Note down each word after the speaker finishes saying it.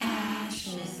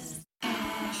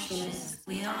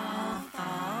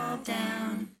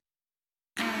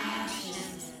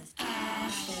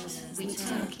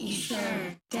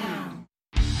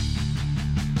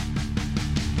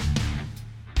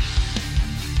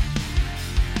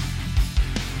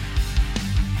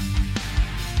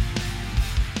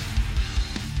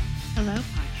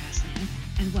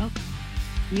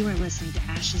You are listening to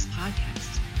Ash's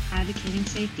podcast, advocating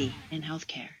safety in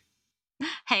healthcare.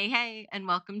 Hey, and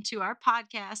welcome to our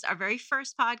podcast, our very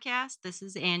first podcast. This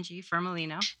is Angie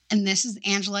Fermalino. And this is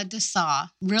Angela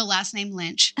DeSaw, real last name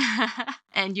Lynch.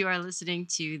 And you are listening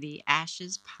to the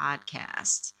Ashes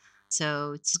podcast.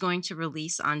 So it's going to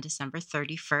release on December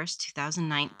 31st,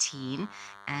 2019.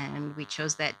 And we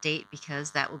chose that date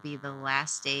because that will be the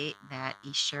last date that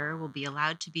Essure will be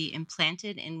allowed to be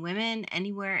implanted in women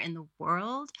anywhere in the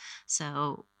world.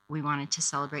 So we wanted to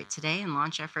celebrate today and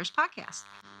launch our first podcast.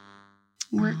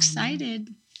 We're excited.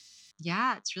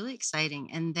 Yeah, it's really exciting.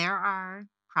 And there are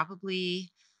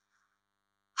probably,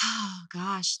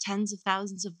 tens of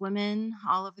thousands of women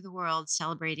all over the world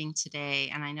celebrating today.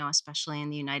 And I know, especially in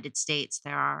the United States,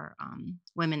 there are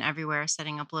women everywhere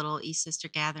setting up little E-Sister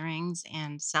gatherings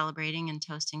and celebrating and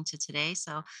toasting to today.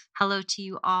 So hello to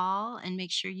you all, and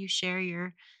make sure you share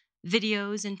your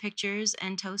videos and pictures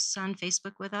and toasts on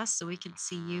Facebook with us so we can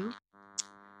see you.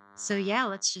 So yeah,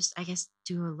 let's just,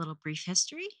 do a little brief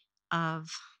history of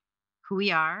who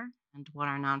we are and what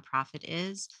our nonprofit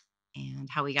is and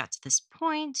how we got to this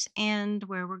point and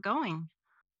where we're going.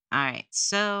 All right,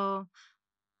 so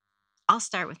I'll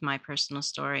start with my personal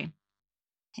story.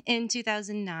 In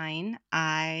 2009,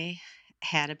 I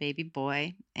had a baby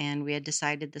boy, and we had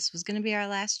decided this was going to be our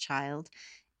last child.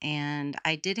 And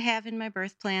I did have in my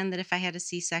birth plan that if I had a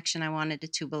C-section, I wanted a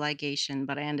tubal ligation,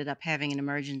 but I ended up having an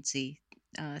emergency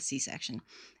C-section.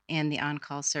 And the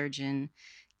on-call surgeon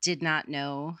did not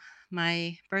know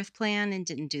my birth plan and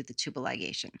didn't do the tubal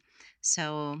ligation.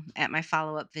 So at my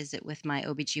follow-up visit with my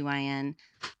OBGYN,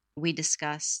 we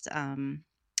discussed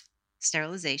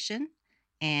sterilization,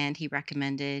 and he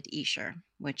recommended Essure,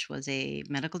 which was a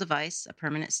medical device, a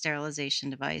permanent sterilization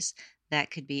device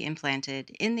that could be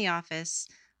implanted in the office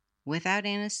without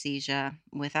anesthesia,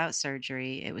 without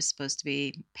surgery. It was supposed to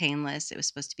be painless. It was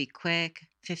supposed to be quick,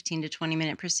 15 to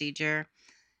 20-minute procedure.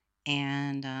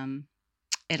 And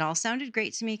it all sounded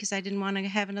great to me because I didn't want to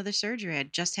have another surgery. I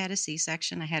had just had a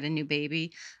C-section. I had a new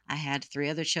baby. I had 3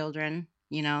 other children,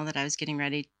 that I was getting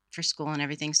ready for school and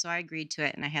everything. So I agreed to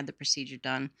it, and I had the procedure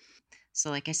done.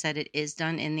 So like I said, it is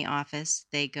done in the office.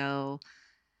 They go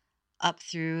up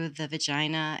through the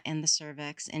vagina and the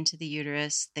cervix into the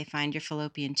uterus. They find your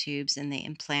fallopian tubes, and they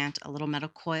implant a little metal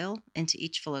coil into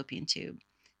each fallopian tube.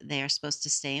 They are supposed to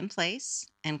stay in place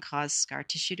and cause scar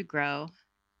tissue to grow.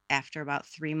 After about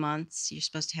 3 months, you're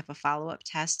supposed to have a follow-up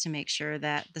test to make sure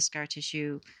that the scar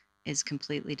tissue is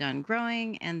completely done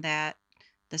growing and that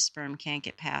the sperm can't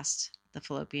get past the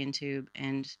fallopian tube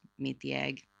and meet the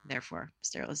egg, therefore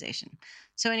sterilization.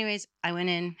 So anyways, I went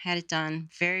in, had it done.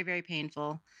 Very, very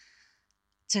painful.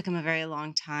 Took him a very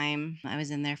long time. I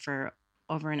was in there for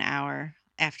over an hour.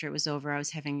 After it was over, I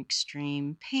was having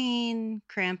extreme pain,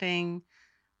 cramping.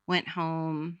 Went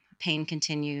home. Pain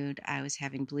continued. I was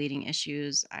having bleeding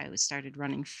issues. I started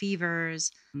running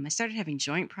fevers. I started having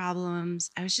joint problems.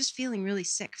 I was just feeling really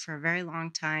sick for a very long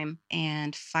time,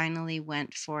 and finally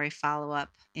went for a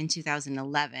follow-up in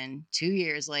 2011, 2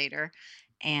 years later,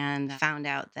 and found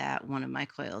out that one of my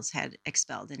coils had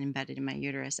expelled and embedded in my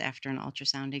uterus after an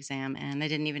ultrasound exam, and I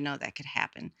didn't even know that could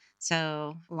happen.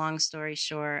 So long story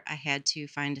short, I had to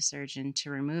find a surgeon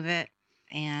to remove it,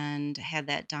 and had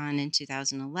that done in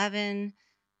 2011.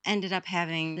 Ended up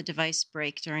having the device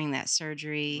break during that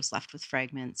surgery, was left with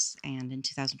fragments, and in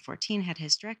 2014 had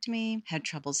hysterectomy, had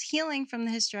troubles healing from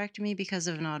the hysterectomy because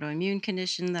of an autoimmune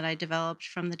condition that I developed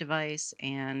from the device,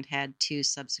 and had 2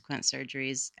 subsequent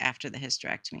surgeries after the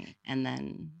hysterectomy, and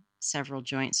then several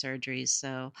joint surgeries.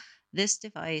 So this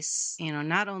device,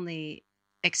 not only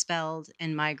expelled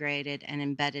and migrated and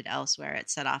embedded elsewhere, it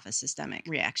set off a systemic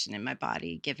reaction in my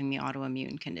body, giving me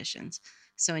autoimmune conditions.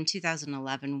 So in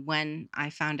 2011, when I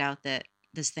found out that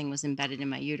this thing was embedded in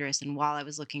my uterus, and while I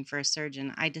was looking for a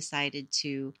surgeon, I decided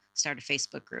to start a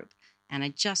Facebook group. And I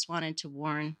just wanted to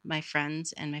warn my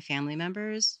friends and my family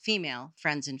members, female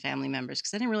friends and family members,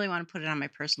 because I didn't really want to put it on my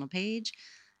personal page.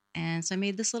 And so I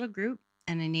made this little group,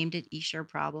 and I named it Essure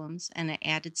Problems, and I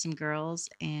added some girls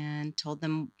and told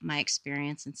them my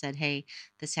experience and said, hey,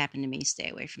 this happened to me, stay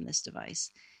away from this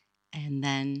device. And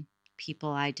then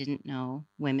people I didn't know,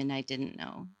 women I didn't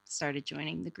know, started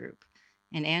joining the group.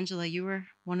 And Angela, you were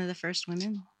one of the first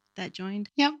women that joined?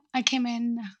 Yep, I came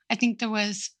in, I think there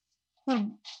was a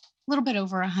little bit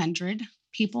over 100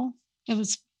 people. It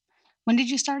was, when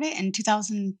did you start it? In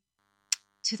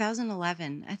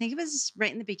 2011. I think it was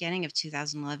right in the beginning of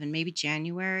 2011, maybe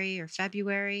January or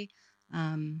February,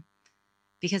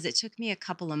 because it took me a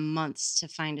couple of months to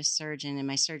find a surgeon, and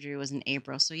my surgery was in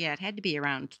April. So yeah, it had to be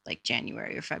around like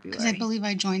January or February. Because I believe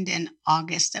I joined in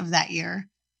August of that year.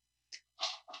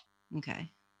 Okay.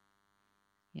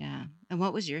 Yeah. And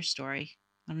what was your story?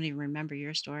 I don't even remember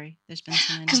your story. There's been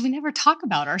so Because many. we never talk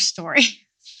about our story.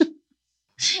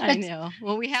 I It's know.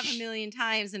 Well, we have a million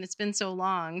times and it's been so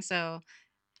long. So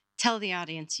tell the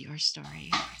audience your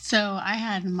story. So I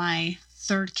had my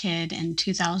third kid in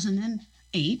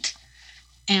 2008,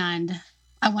 and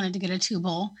I wanted to get a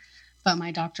tubal, but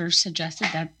my doctor suggested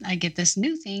that I get this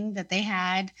new thing that they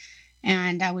had,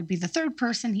 and I would be the third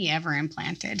person he ever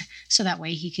implanted. So that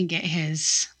way he can get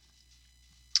his,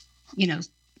 you know,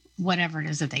 whatever it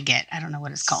is that they get. I don't know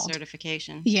what it's called.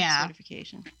 Certification. Yeah.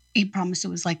 Certification. He promised it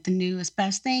was like the newest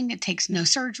best thing. It takes no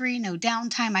surgery, no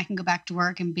downtime. I can go back to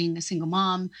work. And being a single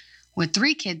mom with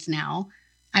 3 kids now,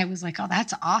 I was like, oh,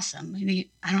 that's awesome. I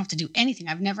don't have to do anything.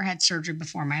 I've never had surgery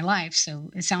before in my life.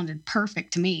 So it sounded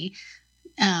perfect to me.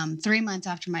 3 months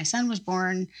after my son was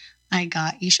born, I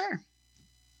got Essure.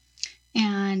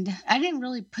 And I didn't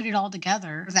really put it all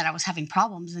together that I was having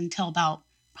problems until about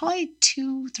probably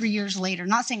 2-3 years later.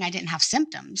 Not saying I didn't have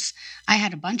symptoms. I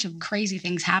had a bunch of crazy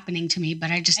things happening to me, but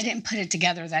I didn't put it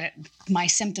together that my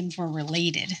symptoms were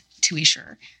related to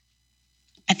Essure.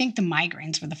 I think the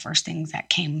migraines were the first things that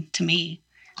came to me.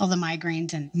 All the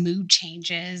migraines and mood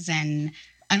changes, and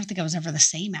I don't think I was ever the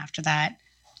same after that.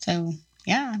 So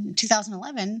yeah, in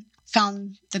 2011,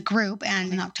 found the group,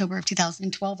 and in October of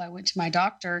 2012, I went to my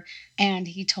doctor, and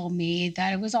he told me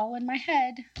that it was all in my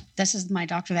head. This is my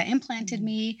doctor that implanted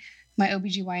me, my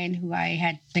OBGYN, who I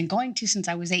had been going to since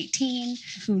I was 18,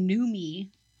 who knew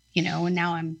me, and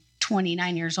now I'm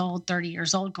 29 years old, 30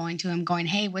 years old, going to him going,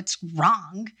 hey, what's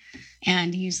wrong?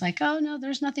 And he's like, oh, no,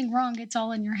 there's nothing wrong. It's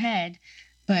all in your head.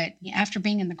 But after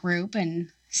being in the group and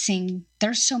seeing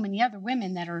there's so many other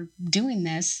women that are doing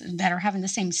this, that are having the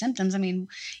same symptoms. I mean,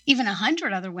 even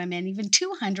 100 other women, even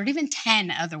 200, even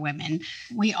 10 other women,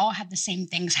 we all have the same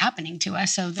things happening to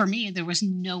us. So for me, there was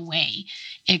no way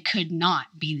it could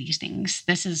not be these things.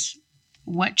 This is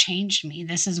what changed me.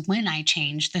 This is when I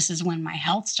changed. This is when my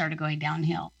health started going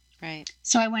downhill. Right.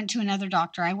 So I went to another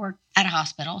doctor. I worked at a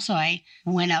hospital. So I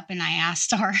went up and I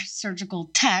asked our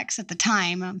surgical techs at the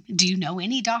time, do you know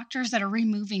any doctors that are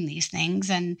removing these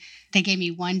things? And they gave me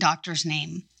one doctor's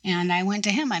name. And I went to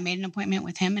him. I made an appointment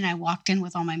with him, and I walked in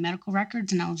with all my medical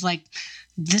records. And I was like,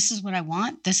 this is what I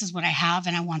want. This is what I have,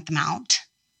 and I want them out.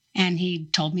 And he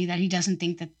told me that he doesn't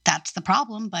think that that's the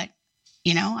problem. But,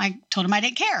 I told him I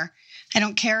didn't care. I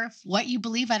don't care what you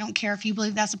believe. I don't care if you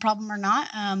believe that's a problem or not.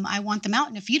 I want them out.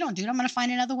 And if you don't do it, I'm going to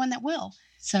find another one that will.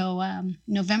 So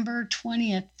November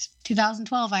 20th,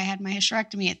 2012, I had my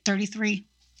hysterectomy at 33,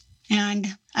 and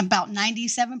I'm about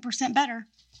 97% better.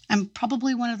 I'm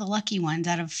probably one of the lucky ones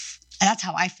that's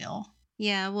how I feel.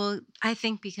 Yeah, well, I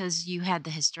think because you had the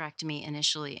hysterectomy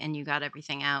initially and you got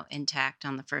everything out intact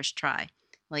on the first try.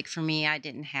 Like for me, I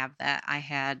didn't have that. I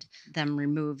had them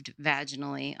removed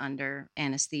vaginally under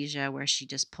anesthesia where she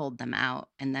just pulled them out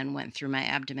and then went through my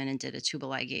abdomen and did a tubal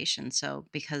ligation. So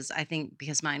because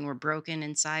mine were broken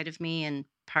inside of me and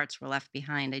parts were left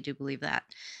behind, I do believe that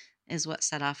is what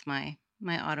set off my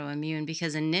autoimmune,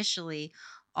 because initially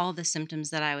all the symptoms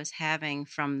that I was having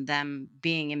from them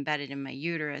being embedded in my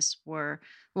uterus were,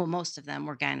 well, most of them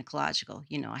were gynecological.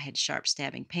 I had sharp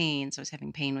stabbing pains. I was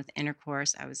having pain with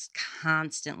intercourse. I was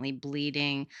constantly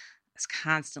bleeding. I was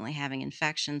constantly having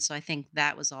infections. So I think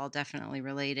that was all definitely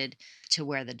related to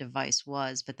where the device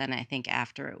was. But then I think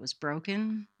after it was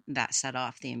broken, that set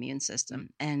off the immune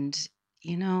system. And,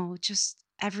 just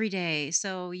every day.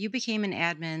 So you became an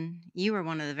admin. You were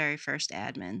one of the very first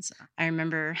admins. I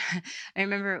remember I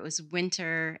remember it was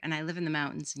winter, and I live in the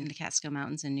mountains, in the Catskill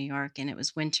Mountains in New York, and it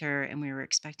was winter and we were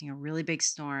expecting a really big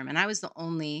storm, and I was the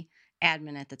only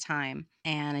admin at the time,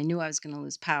 and I knew I was going to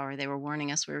lose power. They were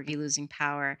warning us we were losing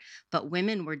power, but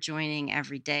women were joining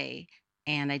every day,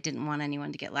 and I didn't want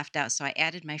anyone to get left out. So I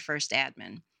added my first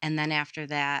admin. And then after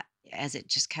that, as it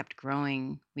just kept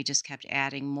growing, we just kept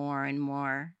adding more and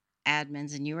more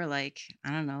admins, and you were like,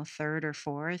 I don't know, third or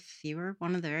fourth. You were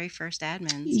one of the very first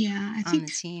admins on the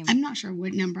team. I'm not sure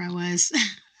what number I was.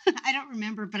 I don't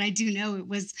remember, but I do know it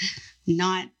was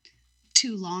not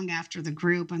too long after the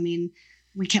group. I mean,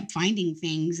 we kept finding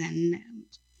things, and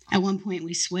at one point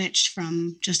we switched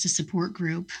from just a support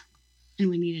group,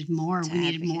 and we needed more. We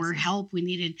needed more help.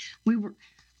 Well,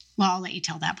 I'll let you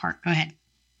tell that part. Go ahead.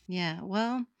 Yeah,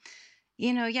 well,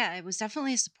 it was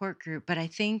definitely a support group, but I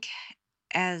think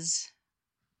as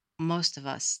most of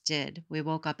us did, we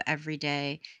woke up every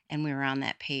day and we were on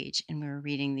that page and we were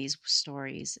reading these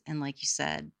stories. And like you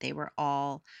said, they were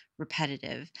all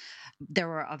repetitive. There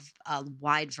were a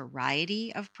wide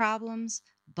variety of problems,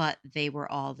 but they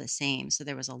were all the same. So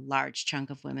there was a large chunk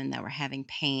of women that were having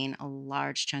pain, a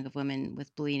large chunk of women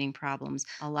with bleeding problems,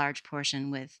 a large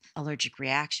portion with allergic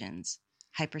reactions,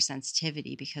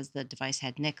 hypersensitivity because the device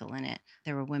had nickel in it.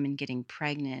 There were women getting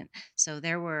pregnant. So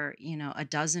there were, a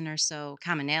dozen or so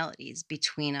commonalities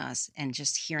between us, and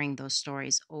just hearing those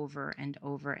stories over and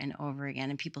over and over again,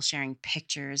 and people sharing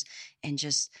pictures and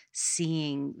just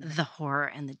seeing the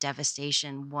horror and the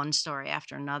devastation, one story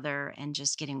after another, and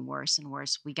just getting worse and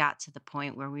worse. We got to the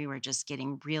point where we were just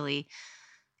getting really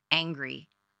angry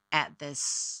at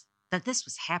this, that this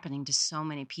was happening to so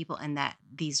many people, and that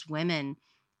these women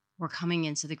were coming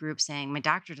into the group saying, my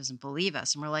doctor doesn't believe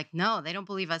us. And we're like, no, they don't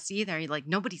believe us either. Like,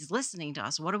 nobody's listening to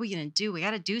us. What are we going to do? We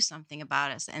got to do something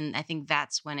about us. And I think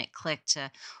that's when it clicked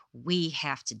to, we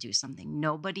have to do something.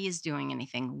 Nobody is doing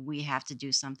anything. We have to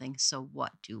do something. So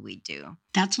what do we do?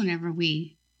 That's whenever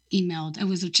we emailed, it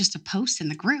was just a post in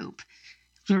the group.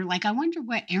 We were like, I wonder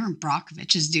what Erin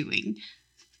Brockovich is doing.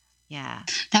 Yeah.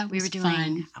 That was we were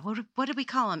doing, fun. what did we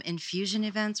call them? Infusion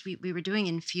events. We were doing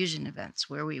infusion events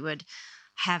where we would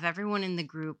have everyone in the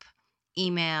group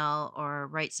email or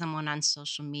write someone on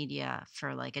social media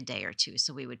for like a day or two.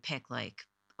 So we would pick like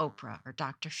Oprah or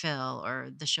Dr. Phil or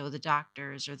the show The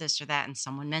Doctors or this or that. And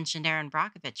someone mentioned Erin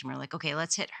Brockovich, and we're like, okay,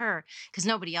 let's hit her, because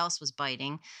nobody else was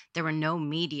biting. There were no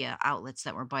media outlets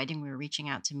that were biting. We were reaching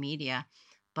out to media,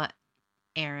 but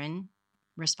Erin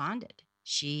responded.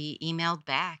 She emailed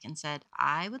back and said,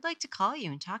 I would like to call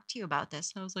you and talk to you about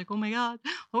this. And I was like, oh my God,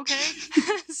 okay.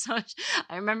 So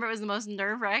I remember it was the most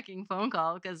nerve-wracking phone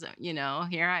call because,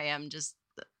 here I am, just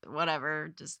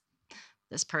whatever, just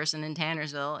this person in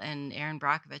Tannersville, and Erin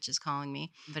Brockovich is calling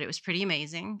me. But it was pretty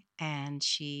amazing. And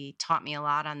she taught me a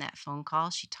lot on that phone call.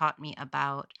 She taught me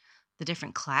about the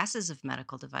different classes of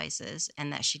medical devices,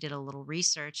 and that she did a little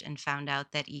research and found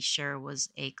out that Essure was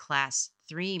a class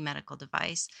 3 medical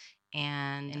device,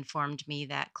 and informed me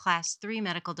that class 3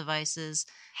 medical devices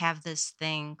have this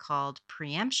thing called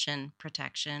preemption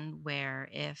protection, where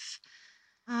if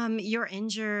you're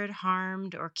injured,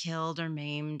 harmed, or killed, or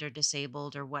maimed, or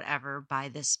disabled, or whatever by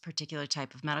this particular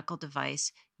type of medical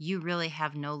device, you really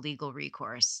have no legal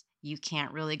recourse. You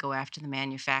can't really go after the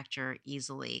manufacturer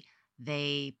easily.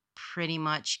 They pretty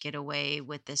much get away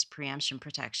with this preemption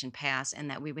protection pass, and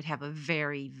that we would have a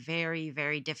very, very,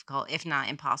 very difficult, if not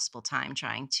impossible, time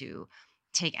trying to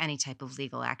take any type of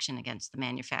legal action against the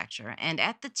manufacturer. And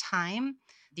at the time,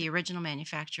 the original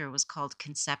manufacturer was called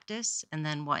Conceptus, and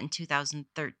then in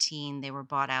 2013, they were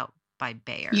bought out by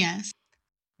Bayer. Yes.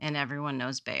 And everyone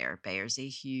knows Bayer. Bayer's a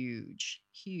huge,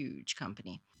 huge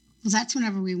company. Well, that's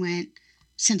whenever we went,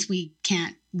 since we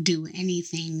can't do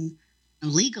anything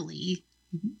legally,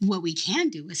 what we can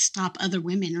do is stop other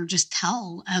women or just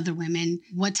tell other women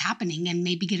what's happening and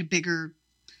maybe get a bigger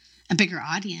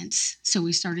audience. So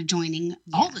we started joining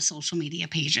all the social media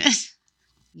pages.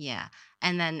 Yeah.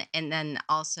 And then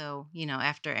also,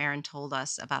 after Erin told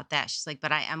us about that, she's like,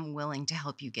 but I am willing to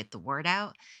help you get the word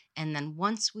out. And then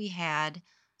once we had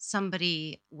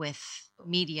somebody with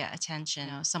media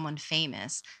attention, someone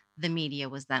famous, the media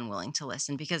was then willing to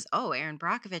listen because, Erin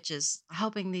Brockovich is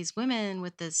helping these women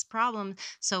with this problem.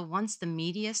 So once the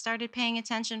media started paying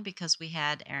attention, because we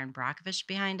had Erin Brockovich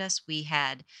behind us, we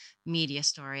had media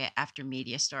story after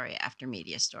media story after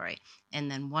media story. And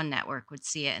then one network would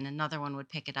see it and another one would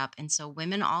pick it up. And so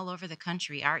women all over the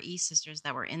country, our E-Sisters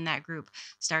that were in that group,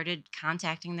 started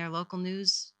contacting their local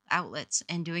news outlets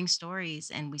and doing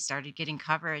stories, and we started getting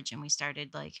coverage, and we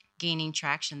started gaining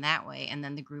traction that way. And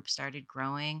then the group started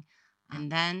growing,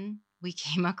 and then we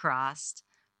came across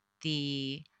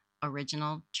the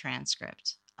original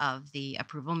transcript of the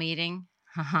approval meeting,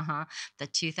 the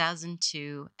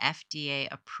 2002 FDA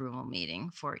approval meeting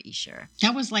for Essure.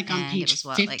 That was on page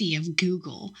 50 of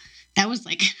Google. That was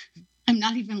I'm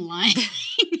not even lying.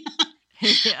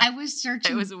 Yeah, I was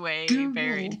searching. It was way Google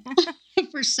buried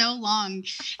for so long,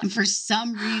 and for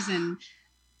some reason,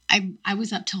 I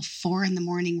was up till 4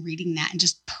 a.m. reading that and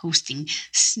just posting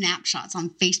snapshots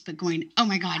on Facebook, going, "Oh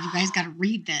my God, you guys got to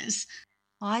read this."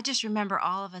 Well, I just remember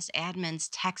all of us admins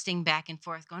texting back and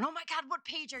forth going, oh my God, what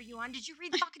page are you on? Did you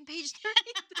read fucking page 30?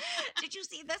 Did you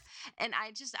see this? And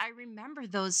I remember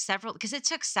those several, because it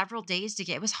took several days to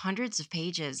get, it was hundreds of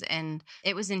pages, and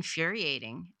it was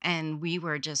infuriating. And we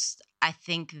were just, I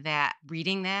think that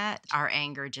reading that, our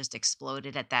anger just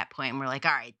exploded at that point. And we're like,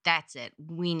 all right, that's it.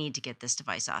 We need to get this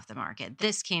device off the market.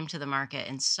 This came to the market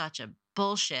in such a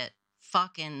bullshit,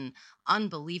 fucking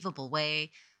unbelievable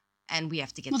way. And we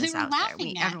have to get this out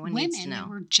there. Everyone needs to know. They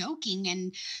were joking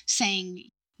and saying,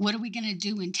 what are we going to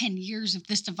do in 10 years if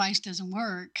this device doesn't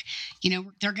work?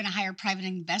 They're going to hire private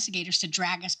investigators to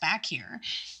drag us back here,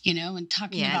 and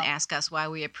talking and about, ask us why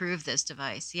we approve this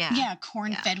device.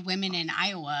 corn-fed women in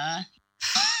Iowa.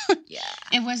 Yeah.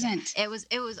 It wasn't. It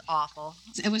was awful.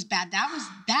 It was bad.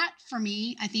 That for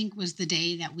me, I think, was the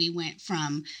day that we went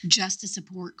from just a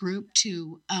support group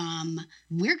to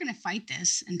we're going to fight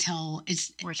this until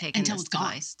we're taking this gone.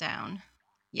 device down.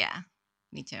 Yeah,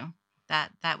 me too.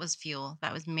 That was fuel.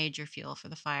 That was major fuel for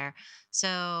the fire.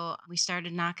 So we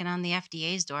started knocking on the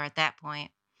FDA's door at that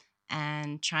point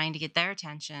and trying to get their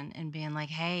attention and being like,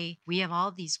 hey, we have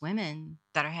all these women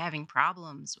that are having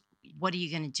problems. What are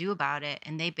you going to do about it?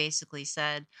 And they basically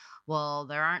said, well,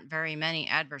 there aren't very many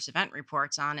adverse event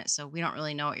reports on it, so we don't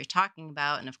really know what you're talking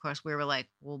about. And of course, we were like,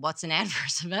 well, what's an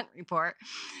adverse event report?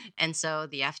 And so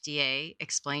the FDA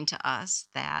explained to us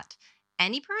that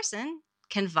any person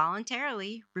can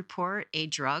voluntarily report a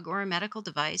drug or a medical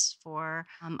device for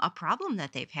a problem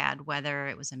that they've had, whether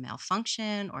it was a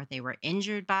malfunction or they were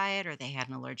injured by it or they had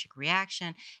an allergic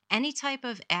reaction. Any type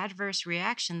of adverse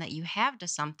reaction that you have to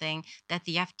something that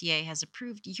the FDA has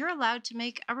approved, you're allowed to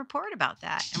make a report about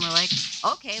that. And we're like,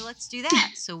 okay, let's do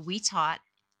that. So we taught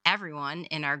everyone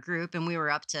in our group, and we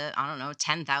were up to,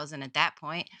 10,000 at that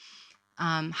point,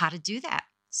 how to do that.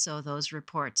 So those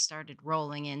reports started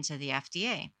rolling into the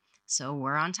FDA. So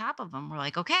we're on top of them. We're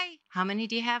like, okay, how many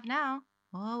do you have now?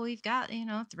 Well, we've got,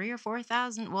 3,000 or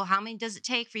 4,000. Well, how many does it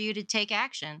take for you to take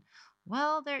action?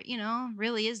 Well, there,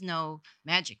 really is no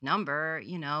magic number,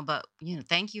 but,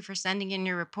 thank you for sending in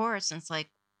your reports. And it's like,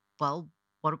 well,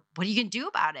 what are you going to do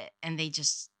about it? And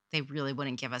they really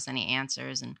wouldn't give us any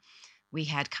answers. And we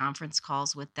had conference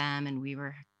calls with them, and we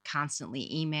were constantly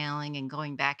emailing and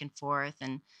going back and forth,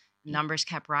 and numbers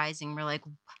kept rising. We're like,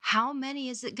 how many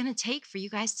is it going to take for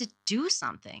you guys to do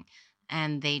something?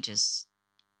 And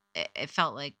it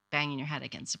felt like banging your head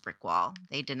against a brick wall.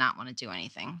 They did not want to do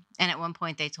anything. And at one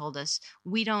point they told us,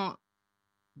 we don't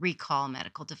recall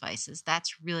medical devices.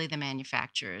 That's really the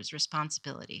manufacturer's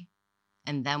responsibility.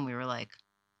 And then we were like,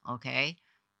 okay,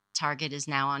 Target is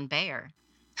now on Bayer.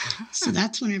 So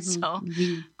that's whenever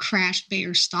we crashed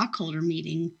Bayer's stockholder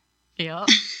meeting. Yep.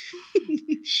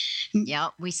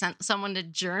 Yep. We sent someone to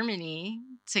Germany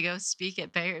to go speak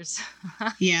at Bayer's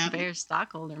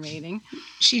stockholder meeting.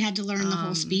 She had to learn the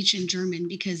whole speech in German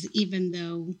because even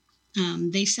though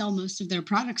they sell most of their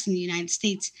products in the United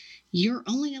States, you're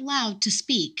only allowed to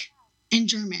speak in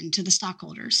German to the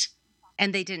stockholders.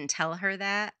 And they didn't tell her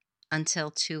that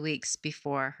until 2 weeks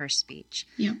before her speech.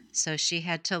 Yep. So she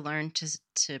had to learn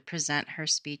to present her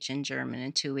speech in German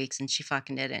in 2 weeks, and she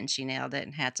fucking did it, and she nailed it,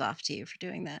 and hats off to you for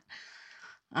doing that.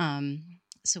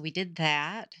 So we did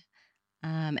that.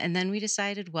 And then we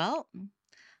decided, well,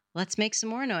 let's make some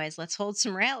more noise. Let's hold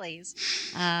some rallies.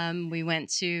 We went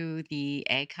to the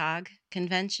ACOG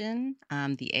convention,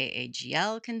 the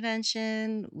AAGL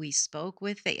convention. We spoke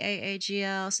with the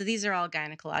AAGL. So these are all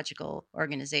gynecological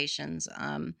organizations.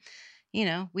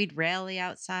 We'd rally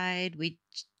outside. We'd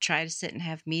try to sit and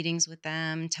have meetings with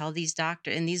them, tell these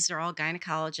doctors, and these are all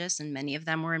gynecologists, and many of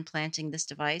them were implanting this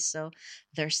device. So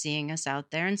they're seeing us out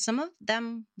there. And some of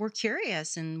them were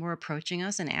curious and were approaching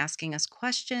us and asking us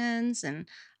questions. And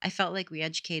I felt like we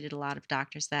educated a lot of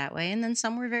doctors that way. And then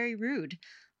some were very rude.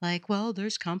 Like, well,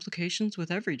 there's complications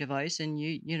with every device, and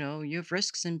you have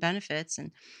risks and benefits.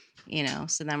 And,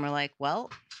 so then we're like,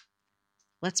 well,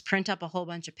 let's print up a whole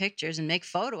bunch of pictures and make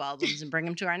photo albums and bring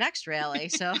them to our next rally.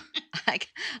 So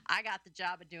I got the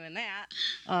job of doing that.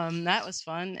 That was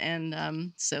fun.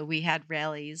 And so we had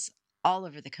rallies all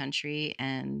over the country,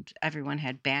 and everyone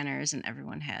had banners and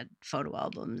everyone had photo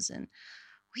albums, and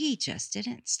we just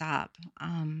didn't stop.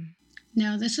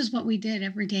 No, this is what we did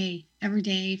every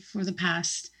day for the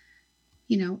past,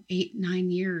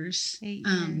 8-9 years. 8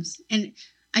 years. And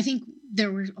I think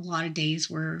there were a lot of days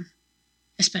where,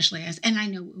 especially and I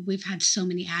know we've had so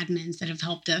many admins that have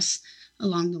helped us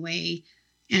along the way,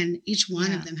 and each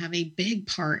one of them have a big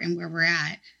part in where we're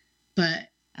at. But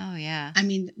oh yeah, I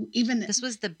mean, this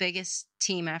was the biggest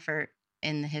team effort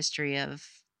in the history of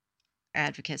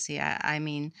advocacy. I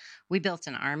mean, we built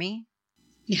an army.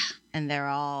 Yeah. And they're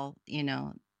all,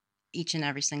 each and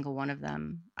every single one of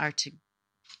them are to,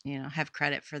 have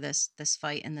credit for this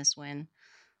fight and this win.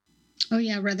 Oh,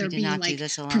 yeah. Whether it be like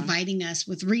providing us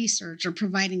with research or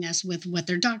providing us with what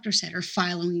their doctor said or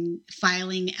filing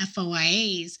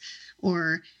FOIAs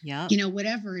or,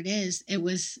 whatever it is, it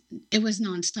was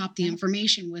nonstop. The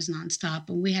information was nonstop.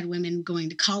 And we had women going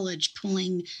to college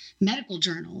pulling medical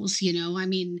journals,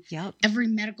 every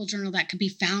medical journal that could be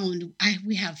found.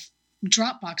 We have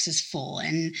Dropbox is full,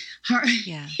 and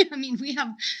Yeah. I mean, we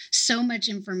have so much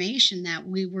information that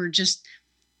we were just,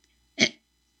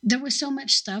 there was so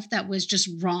much stuff that was just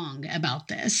wrong about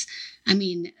this. I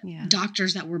mean, Yeah.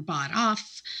 doctors that were bought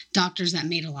off, doctors that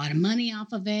made a lot of money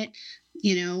off of it,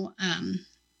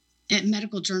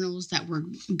 medical journals that were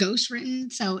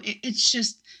ghostwritten. So it's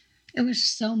just, it was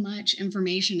so much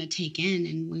information to take in,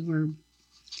 and we were,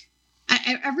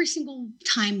 every single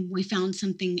time we found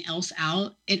something else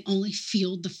out, it only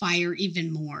fueled the fire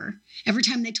even more. Every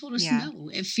time they told us no,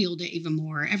 it fueled it even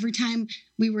more. Every time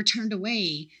we were turned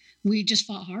away, we just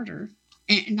fought harder.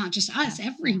 And not just us,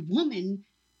 every woman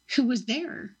who was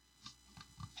there.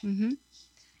 Mm-hmm.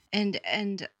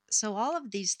 And so all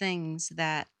of these things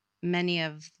that many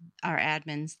of our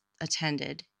admins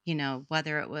attended,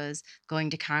 whether it was going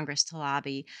to Congress to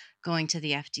lobby, going to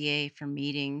the FDA for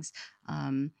meetings,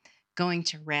 going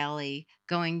to rally,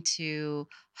 going to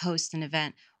host an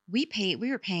event, we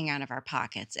were paying out of our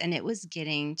pockets, and it was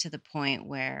getting to the point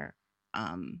where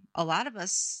a lot of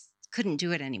us couldn't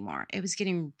do it anymore. It was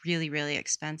getting really, really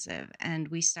expensive, and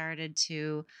we started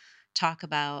to talk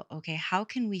about, okay, how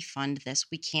can we fund this?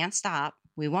 We can't stop.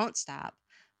 We won't stop,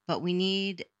 but we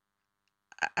need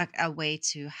a way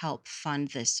to help fund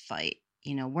this fight.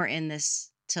 We're in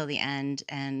this till the end,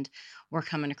 and we're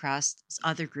coming across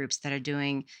other groups that are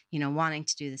doing, wanting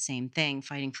to do the same thing,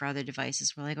 fighting for other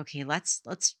devices. We're like, okay, let's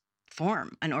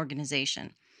form an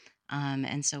organization.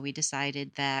 And so we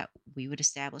decided that we would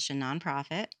establish a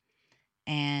nonprofit,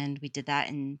 and we did that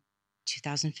in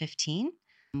 2015.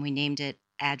 We named it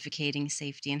Advocating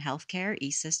Safety in Healthcare,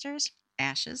 E-Sisters,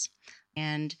 ASHES.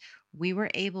 And we were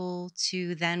able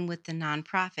to then, with the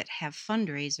nonprofit, have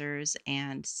fundraisers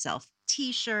and sell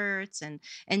T-shirts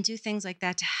and do things like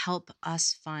that to help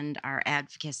us fund our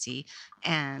advocacy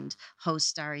and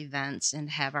host our events and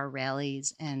have our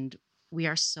rallies. And we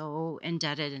are so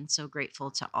indebted and so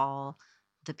grateful to all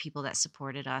the people that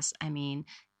supported us. I mean,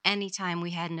 anytime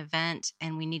we had an event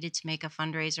and we needed to make a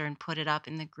fundraiser and put it up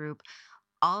in the group,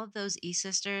 all of those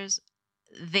e-sisters,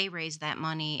 they raised that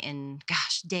money in,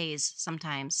 days,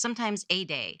 sometimes a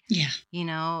day. Yeah.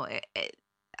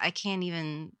 I can't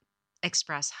even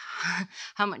express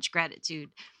how much gratitude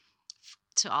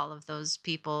to all of those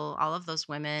people, all of those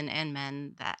women and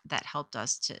men that helped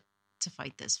us to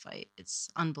fight this fight. It's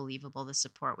unbelievable, the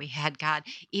support we had. God,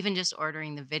 even just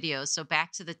ordering the videos. So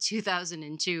back to the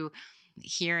 2002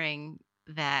 hearing,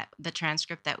 that the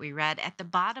transcript that we read, at the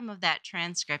bottom of that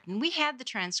transcript, and we had the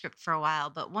transcript for a while,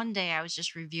 but one day I was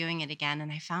just reviewing it again,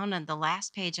 and I found on the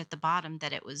last page at the bottom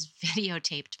that it was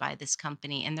videotaped by this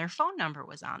company and their phone number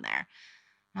was on there.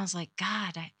 And I was like,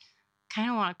 God, I kind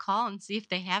of want to call and see if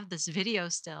they have this video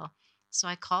still. So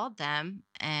I called them,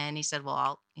 and he said,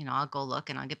 well, I'll go look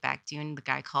and I'll get back to you. And the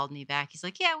guy called me back. He's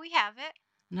like, yeah, we have it.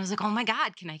 And I was like, oh my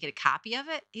God, can I get a copy of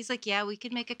it? He's like, yeah, we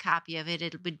could make a copy of it.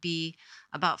 It would be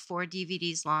about 4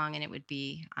 DVDs long, and it would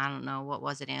be, I don't know, what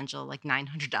was it, Angela? Like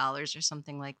 $900 or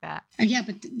something like that. Yeah,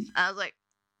 but I was like,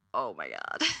 oh my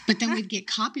God. But then we'd get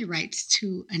copyrights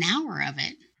to an hour of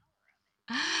it.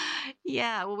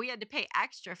 Yeah, well, we had to pay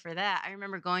extra for that. I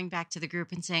remember going back to the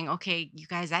group and saying, okay, you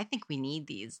guys, I think we need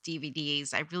these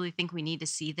DVDs. I really think we need to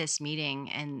see this meeting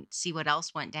and see what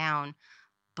else went down.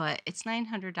 But it's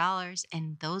 $900,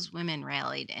 and those women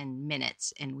rallied in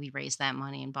minutes, and we raised that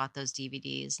money and bought those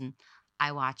DVDs. And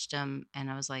I watched them, and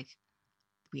I was like,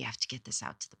 we have to get this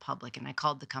out to the public. And I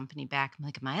called the company back. I'm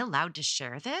like, am I allowed to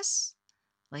share this?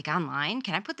 Like online?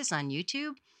 Can I put this on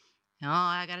YouTube? No,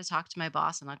 I got to talk to my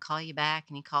boss and I'll call you back.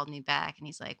 And he called me back and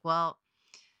he's like, well,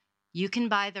 you can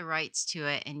buy the rights to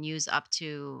it and use up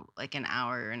to like an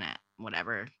hour and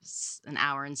an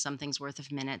hour and something's worth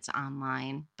of minutes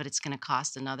online, but it's going to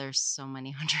cost another so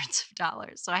many hundreds of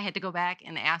dollars. So I had to go back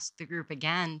and ask the group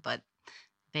again, but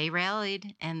they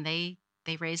rallied and they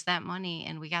raised that money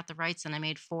and we got the rights. And I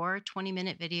made 4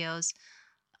 20-minute videos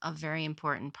of very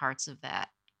important parts of that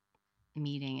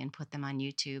meeting and put them on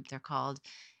YouTube. They're called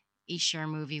Essure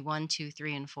Movie 1, 2,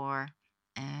 3, and 4.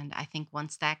 And I think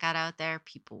once that got out there,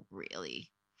 people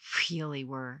really, really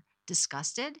were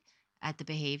disgusted at the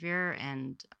behavior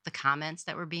and the comments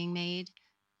that were being made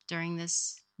during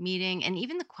this meeting. And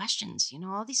even the questions,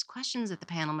 all these questions that the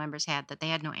panel members had that they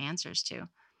had no answers to.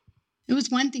 It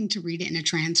was one thing to read it in a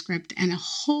transcript and a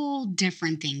whole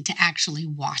different thing to actually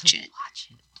watch it.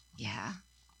 Yeah.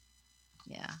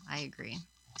 Yeah, I agree.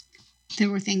 There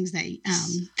were things that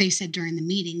they said during the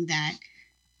meeting that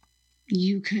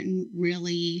you couldn't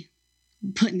really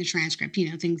put in the transcript,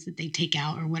 things that they take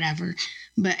out or whatever.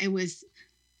 But it was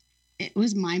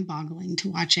mind-boggling to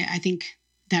watch it. I think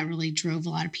that really drove a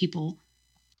lot of people.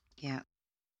 Yeah.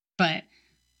 But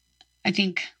I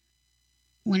think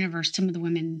whenever some of the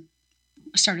women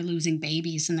started losing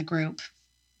babies in the group.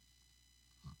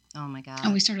 Oh my God.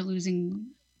 And we started losing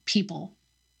people.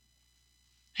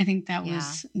 I think that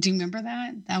was, do you remember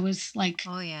that? That was like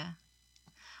oh yeah,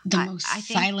 the most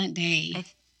silent day.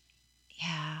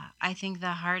 I think the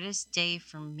hardest day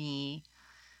for me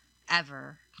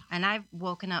ever, and I've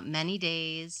woken up many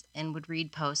days and would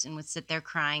read posts and would sit there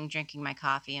crying, drinking my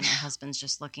coffee, and my husband's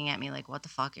just looking at me like, what the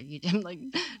fuck are you doing? Like,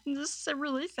 this is a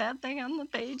really sad thing on the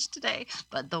page today.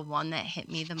 But the one that hit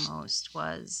me the most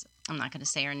was, I'm not going to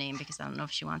say her name because I don't know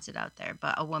if she wants it out there,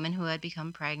 but a woman who had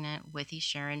become pregnant with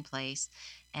Essure in place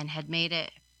and had made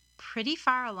it pretty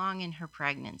far along in her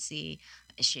pregnancy.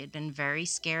 She had been very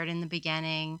scared in the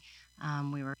beginning.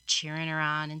 We were cheering her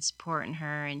on and supporting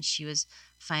her, and she was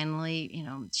finally,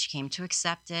 she came to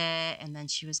accept it, and then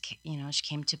she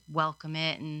came to welcome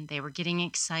it, and they were getting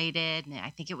excited. And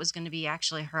I think it was going to be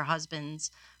actually her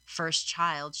husband's first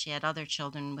child. She had other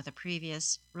children with a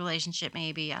previous relationship,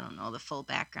 maybe. I don't know the full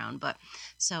background, but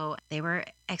so they were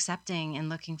accepting and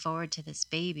looking forward to this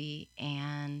baby,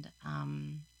 and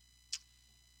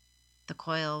the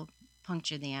coil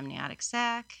punctured the amniotic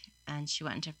sac, and she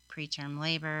went into preterm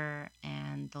labor,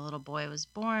 and the little boy was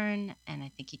born, and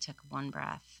I think he took one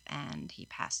breath and he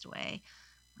passed away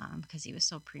because he was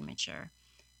so premature.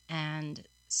 And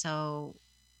so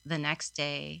the next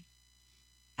day,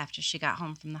 after she got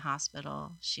home from the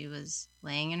hospital, she was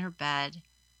laying in her bed,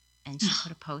 and she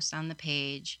put a post on the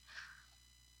page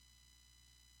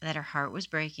that her heart was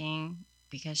breaking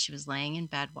because she was laying in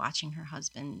bed watching her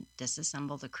husband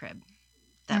disassemble the crib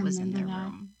that was in their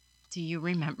room. Do you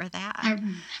remember that? I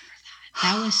remember that.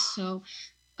 That was so...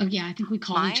 Oh, yeah, I think we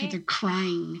called each other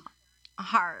crying.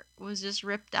 Heart was just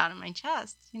ripped out of my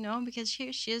chest, because she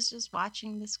is just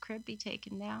watching this crib be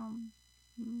taken down.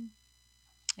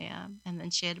 Yeah, and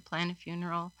then she had to plan a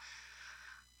funeral.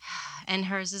 And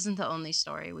hers isn't the only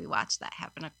story. We watched that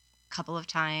happen a couple of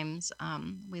times.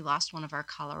 We lost one of our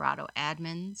Colorado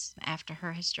admins after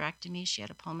her hysterectomy. She had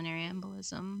a pulmonary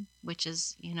embolism, which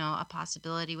is, a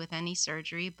possibility with any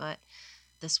surgery, but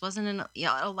this wasn't an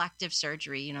elective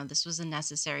surgery. This was a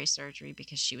necessary surgery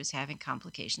because she was having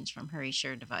complications from her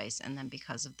Essure device, and then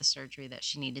because of the surgery that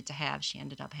she needed to have, she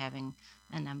ended up having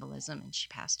an embolism and she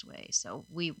passed away. So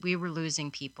we were losing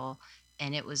people,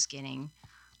 and it was getting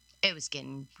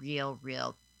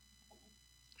real.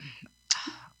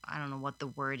 I don't know what the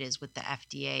word is with the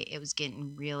FDA. It was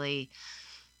getting really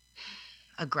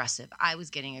aggressive. I was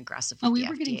getting aggressive with the FDA.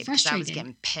 Were getting frustrated. I was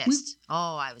getting pissed.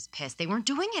 I was pissed. They weren't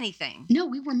doing anything. No,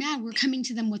 we were mad. We're coming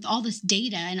to them with all this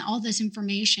data and all this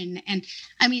information. And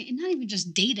I mean, not even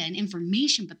just data and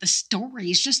information, but the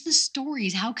stories, just the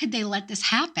stories. How could they let this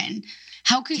happen?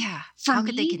 How could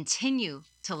they continue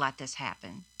to let this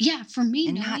happen? Yeah, for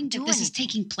me, knowing that this is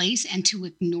taking place and to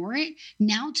ignore it,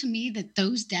 now to me that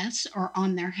those deaths are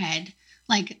on their head.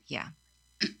 Like,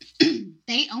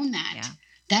 they own that. Yeah.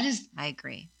 That is, I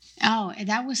agree. Oh,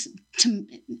 that was to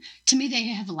me. They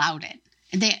have allowed it.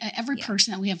 Every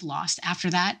person that we have lost after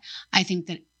that, I think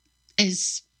that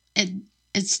it's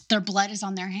their blood is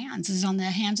on their hands. Is on the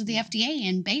hands of the FDA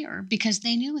and Bayer because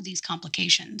they knew these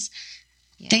complications.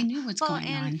 Yeah. They knew what's going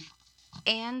on,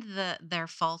 and their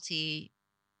faulty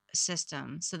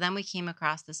system. So then we came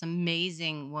across this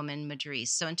amazing woman,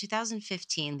 Madrice. So in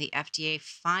 2015, the FDA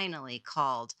finally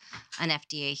called an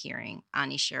FDA hearing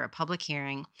on Essure, a public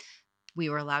hearing. We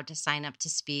were allowed to sign up to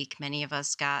speak. Many of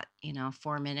us got,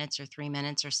 4 minutes or 3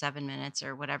 minutes or 7 minutes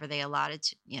or whatever they allotted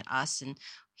to us. And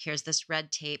here's this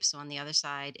red tape. So on the other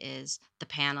side is the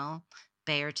panel,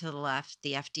 Bayer to the left,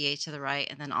 the FDA to the right,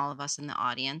 and then all of us in the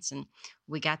audience. And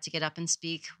we got to get up and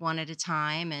speak one at a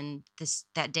time. And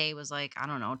that day was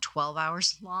 12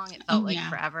 hours long. It felt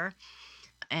forever.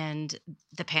 And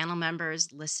the panel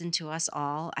members listened to us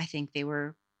all. I think they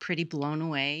were pretty blown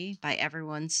away by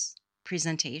everyone's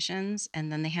presentations.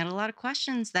 And then they had a lot of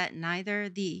questions that neither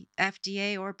the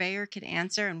FDA or Bayer could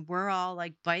answer. And we're all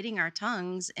biting our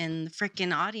tongues in the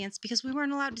freaking audience because we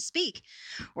weren't allowed to speak.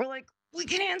 We're like, we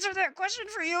can answer that question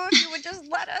for you if you would just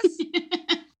let us.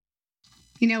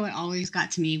 What always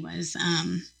got to me was,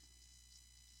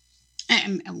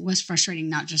 it was frustrating,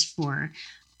 not just for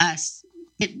us.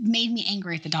 It made me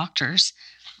angry at the doctors.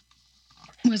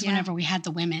 Whenever we had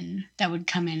the women that would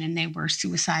come in and they were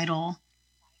suicidal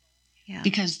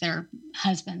because their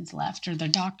husbands left or their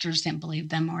doctors didn't believe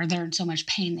them or they're in so much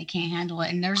pain they can't handle it.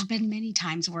 And there's been many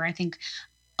times where I think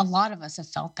a lot of us have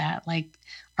felt that,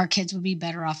 our kids would be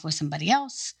better off with somebody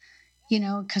else,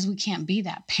 because we can't be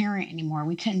that parent anymore.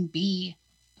 We couldn't be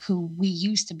who we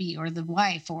used to be or the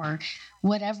wife or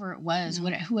whatever it was,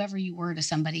 whoever you were to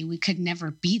somebody. We could never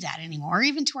be that anymore, or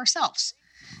even to ourselves.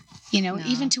 Even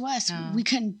No, to us, no. we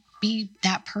couldn't be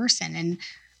that person. And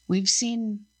we've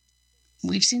seen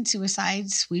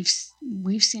suicides. We've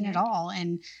seen it Yeah. all.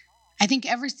 And I think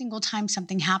every single time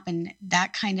something happened,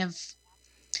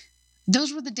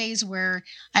 those were the days where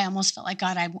I almost felt like,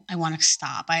 God, I want to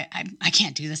stop. I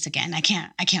can't do this again. I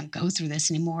can't go through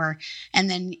this anymore. And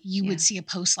then you would Yeah. see a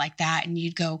post like that and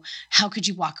you'd go, how could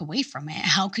you walk away from it?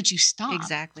 How could you stop?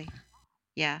 Exactly.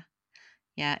 Yeah.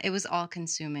 Yeah. It was all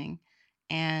consuming.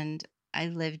 And I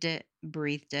lived it,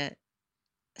 breathed it,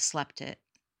 slept it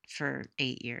for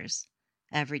 8 years,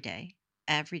 every day,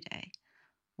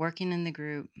 working in the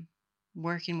group,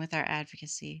 working with our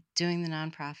advocacy, doing the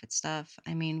nonprofit stuff.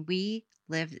 I mean, we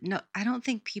lived, no, I don't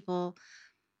think people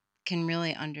can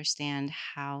really understand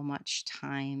how much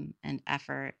time and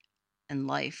effort and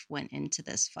life went into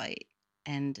this fight.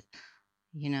 And,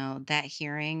 that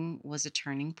hearing was a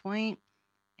turning point.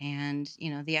 And,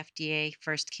 the FDA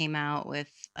first came out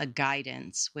with a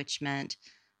guidance, which meant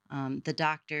the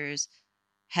doctors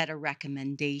had a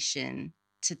recommendation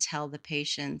to tell the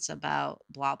patients about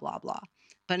blah, blah, blah.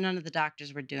 But none of the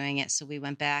doctors were doing it. So we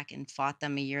went back and fought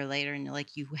them a year later. And they're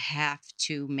like, you have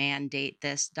to mandate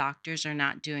this. Doctors are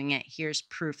not doing it. Here's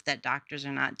proof that doctors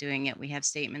are not doing it. We have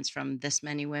statements from this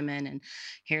many women, and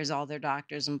here's all their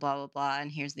doctors, and blah, blah, blah. And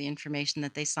here's the information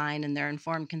that they sign, and their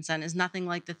informed consent is nothing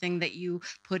like the thing that you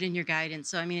put in your guidance.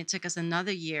 So, I mean, it took us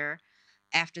another year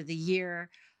after the year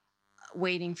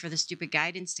waiting for the stupid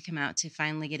guidance to come out to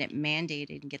finally get it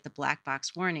mandated and get the black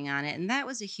box warning on it. And that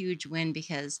was a huge win,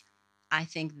 because I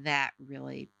think that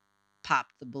really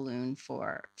popped the balloon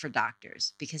for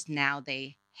doctors, because now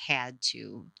they had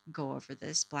to go over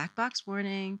this black box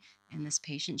warning and this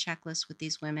patient checklist with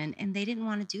these women, and they didn't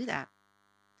want to do that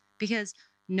because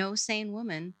no sane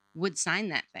woman would sign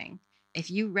that thing. If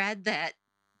you read that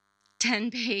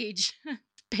 10-page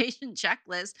patient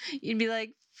checklist, you'd be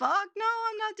like, fuck no,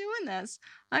 I'm not doing this.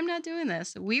 I'm not doing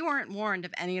this. We weren't warned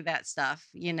of any of that stuff,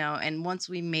 and once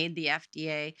we made the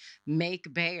FDA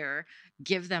make Bayer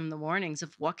give them the warnings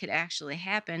of what could actually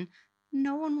happen,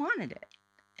 no one wanted it.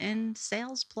 And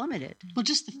sales plummeted. Well,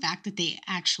 just the fact that they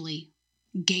actually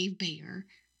gave Bayer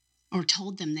or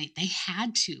told them they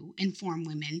had to inform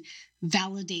women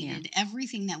validated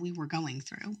everything that we were going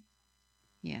through.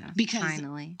 Yeah, because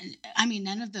finally. I mean,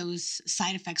 none of those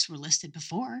side effects were listed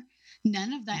before.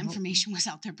 None of that information was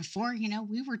out there before.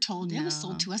 We were told it was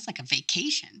sold to us like a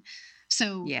vacation.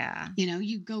 So yeah,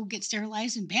 you go get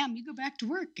sterilized and bam, you go back to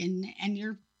work and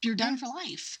you're done for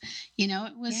life.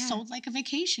 It was sold like a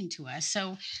vacation to us.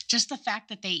 So just the fact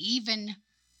that they even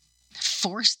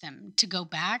forced them to go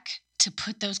back to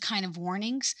put those kind of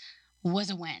warnings was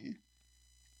a win.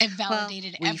 It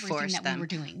validated everything that we were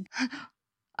doing.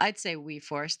 I'd say we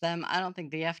forced them. I don't think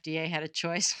the FDA had a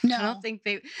choice. No. I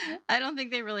don't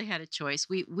think they really had a choice.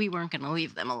 We weren't going to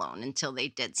leave them alone until they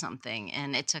did something,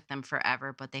 and it took them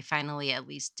forever, but they finally at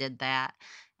least did that.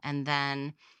 And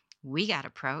then we got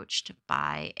approached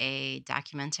by a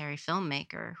documentary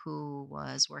filmmaker who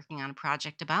was working on a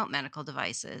project about medical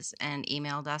devices and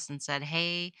emailed us and said,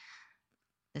 "Hey,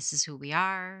 this is who we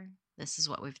are. This is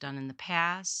what we've done in the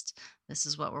past. This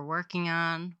is what we're working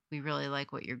on. We really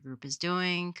like what your group is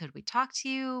doing. Could we talk to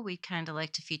you? We'd kind of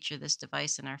like to feature this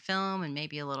device in our film and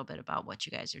maybe a little bit about what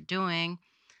you guys are doing."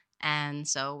 And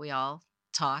so we all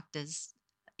talked as,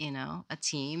 a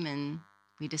team, and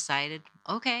we decided,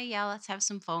 okay, yeah, let's have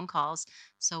some phone calls.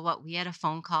 So we had a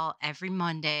phone call every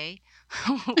Monday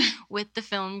with the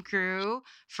film crew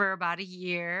for about a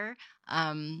year.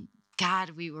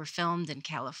 God, we were filmed in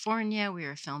California. We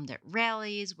were filmed at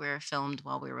rallies. We were filmed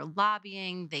while we were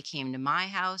lobbying. They came to my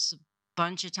house a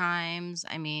bunch of times.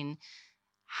 I mean,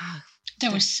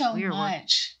 there was so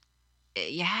much.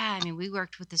 Yeah, I mean, we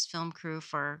worked with this film crew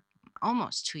for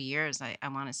almost 2 years, I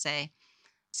want to say.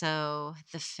 So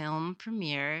the film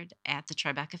premiered at the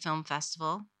Tribeca Film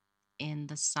Festival in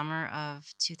the summer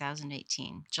of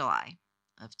 2018, July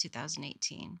of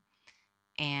 2018.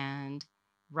 And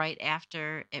right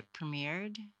after it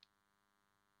premiered,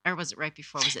 or was it right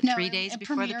before? Was it 3 days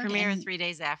before the premiere or 3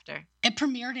 days after? It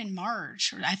premiered in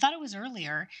March. I thought it was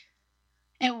earlier.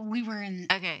 We were in...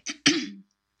 Okay.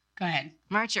 Go ahead.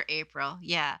 March or April.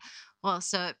 Yeah. Well,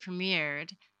 so it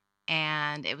premiered,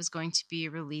 and it was going to be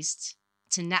released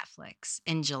to Netflix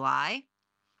in July,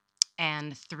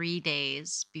 and 3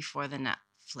 days before the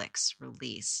Netflix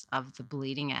release of The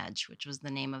Bleeding Edge, which was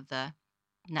the name of the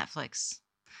Netflix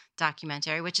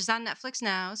documentary, which is on Netflix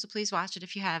now. So please watch it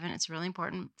if you haven't. It's a really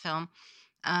important film.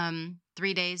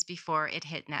 3 days before it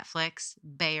hit Netflix,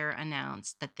 Bayer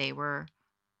announced that they were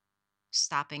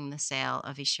stopping the sale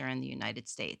of Essure in the United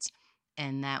States.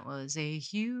 And that was a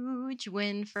huge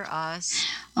win for us.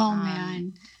 Oh,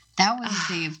 man. That was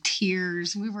a day ah, of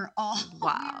tears. We were all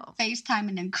wow.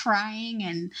 FaceTiming and crying,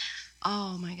 and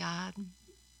Oh my God.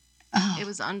 It oh,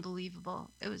 was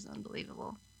unbelievable. It was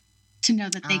unbelievable. to know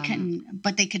that they Um, couldn't,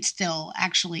 but they could still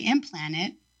actually implant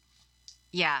it.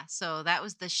 yeah, so that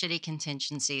was the shitty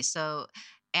contingency. So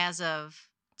as of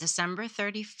December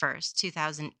 31st,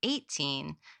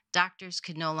 2018, doctors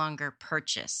could no longer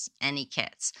purchase any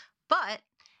kits. But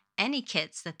any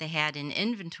kits that they had in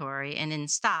inventory and in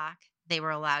stock, they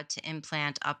were allowed to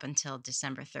implant up until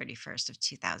December 31st of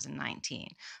 2019.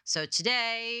 So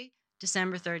today,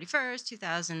 December 31st,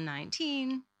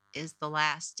 2019 is the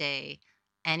last day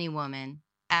any woman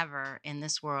ever in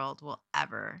this world will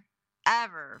ever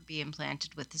be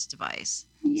implanted with this device.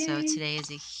 So Yay. today is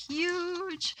a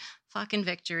huge fucking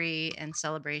victory and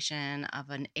celebration of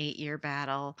an 8-year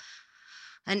battle,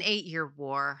 an 8-year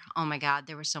war. Oh my God,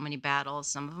 there were so many battles.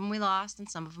 Some of them we lost and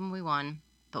some of them we won,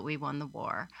 but we won the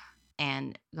war.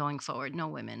 And going forward, no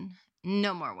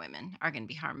more women are going to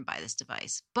be harmed by this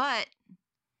device. But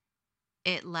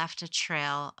it left a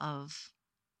trail of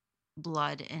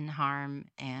blood and harm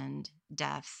and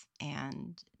death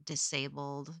and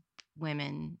disabled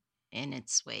women in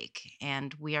its wake.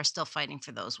 And we are still fighting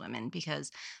for those women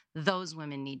because those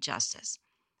women need justice.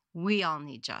 We all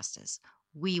need justice.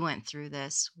 We went through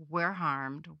this. We're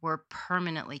harmed. We're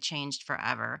permanently changed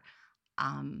forever.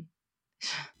 Um,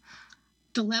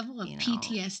 The level of you know,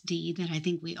 PTSD that I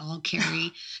think we all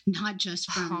carry, not just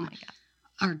oh from my God.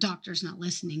 our doctors not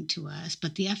listening to us,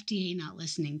 but the FDA not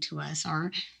listening to us,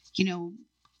 or, you know,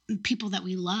 people that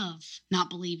we love not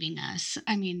believing us.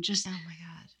 I mean, just Oh my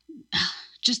God.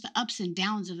 just the ups and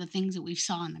downs of the things that we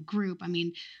saw in the group. I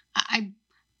mean, I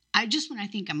I just when I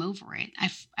think I'm over it,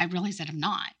 I realize that I'm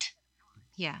not.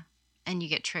 Yeah. And you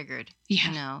get triggered.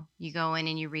 Yeah. You go in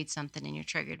and you read something and you're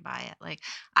triggered by it. Like,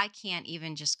 I can't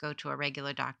even just go to a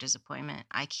regular doctor's appointment.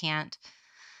 I can't.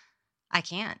 I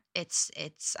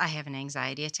have an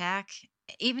anxiety attack.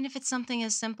 Even if it's something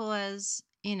as simple as,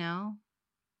 I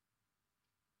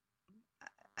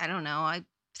don't know, I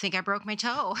think I broke my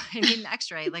toe. I need an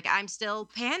x-ray. Like, I'm still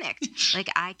panicked. Like,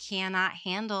 I cannot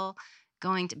handle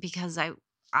going to, because I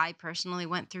personally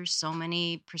went through so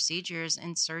many procedures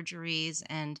and surgeries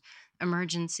and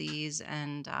emergencies.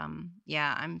 And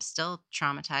yeah, I'm still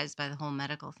traumatized by the whole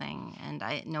medical thing. And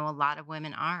I know a lot of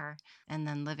women are. And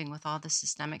then living with all the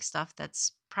systemic stuff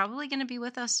that's probably going to be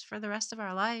with us for the rest of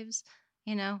our lives.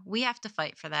 We have to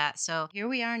fight for that. So here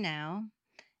we are now.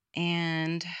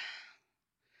 And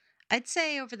I'd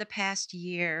say over the past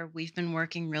year, we've been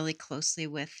working really closely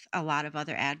with a lot of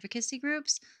other advocacy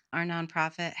groups. Our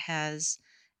nonprofit has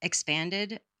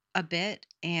expanded a bit,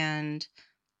 and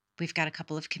we've got a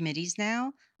couple of committees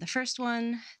now. The first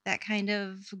one that kind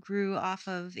of grew off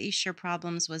of Essure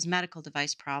Problems was medical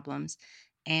device problems.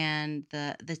 And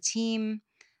the team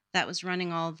that was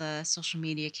running all the social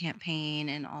media campaign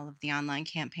and all of the online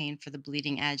campaign for the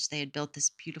Bleeding Edge, they had built this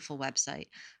beautiful website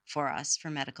for us for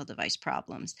medical device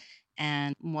problems.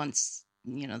 And once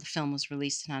the film was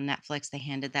released and on Netflix, they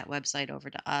handed that website over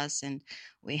to us, and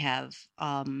we have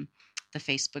the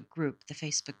Facebook group, the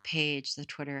Facebook page, the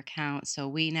Twitter account. So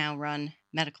we now run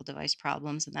medical device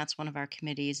problems, and that's one of our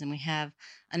committees. And we have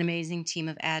an amazing team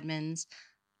of admins,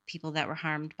 people that were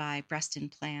harmed by breast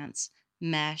implants,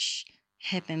 mesh,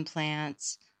 hip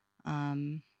implants,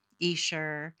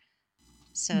 Essure.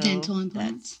 So Dental that's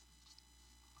implants.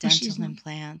 Well, she's dental not.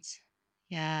 implants.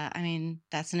 Yeah, I mean,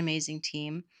 that's an amazing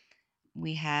team.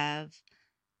 We have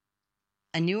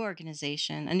a new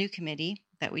organization, a new committee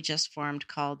that we just formed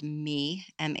called MHEEI,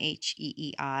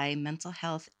 Mental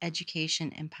Health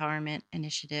Education Empowerment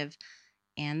Initiative.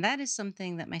 And that is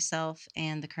something that myself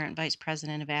and the current vice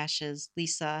president of ASHES,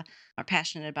 Lisa, are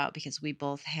passionate about because we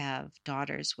both have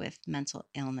daughters with mental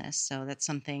illness. So that's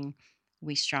something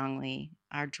we strongly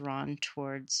are drawn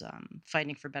towards,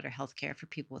 fighting for better healthcare for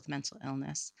people with mental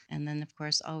illness. And then, of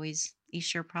course, always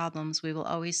Essure Problems. We will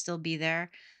always still be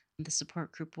there. The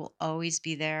support group will always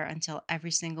be there until every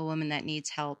single woman that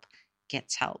needs help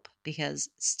gets help, because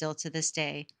still to this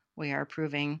day, we are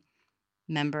approving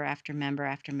member after member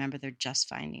after member. They're just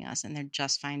finding us, and they're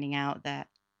just finding out that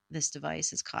this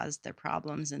device has caused their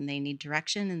problems, and they need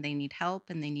direction and they need help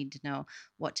and they need to know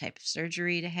what type of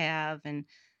surgery to have. And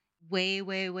way,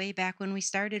 way, way back when we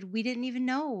started, we didn't even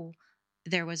know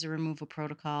there was a removal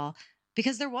protocol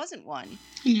because there wasn't one.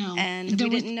 No, And there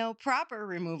we was. didn't know proper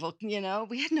removal, we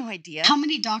had no idea. How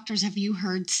many doctors have you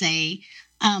heard say,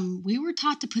 we were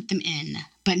taught to put them in,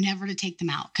 but never to take them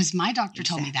out? Because my doctor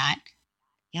told me Exactly.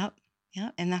 that. Yep.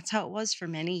 Yep. And that's how it was for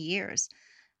many years.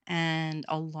 And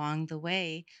along the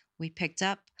way, we picked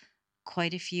up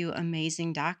quite a few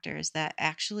amazing doctors that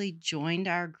actually joined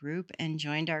our group and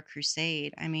joined our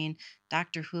crusade. I mean,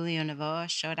 Dr. Julio Novoa,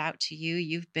 shout out to you.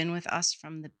 You've been with us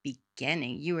from the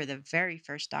beginning. You were the very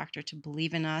first doctor to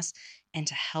believe in us and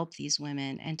to help these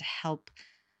women and to help,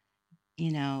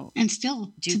 you know, And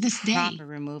still do to this day. proper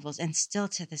removals, and still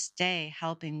to this day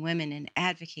helping women and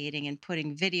advocating and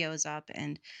putting videos up.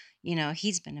 And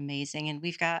he's been amazing, and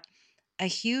we've got a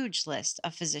huge list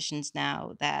of physicians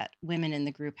now that women in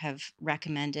the group have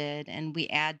recommended, and we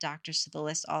add doctors to the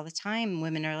list all the time.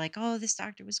 Women are like, oh, this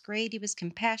doctor was great, he was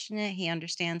compassionate, he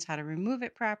understands how to remove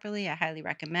it properly, I highly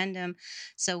recommend him.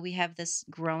 So we have this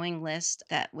growing list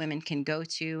that women can go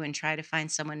to and try to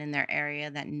find someone in their area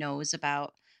that knows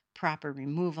about proper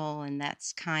removal and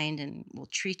that's kind and will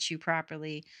treat you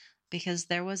properly, because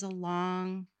there was a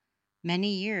long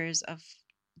many years of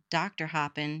doctor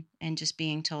hopping and just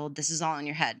being told this is all in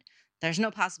your head. There's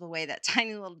no possible way that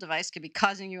tiny little device could be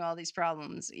causing you all these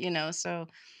problems. So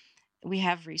we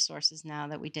have resources now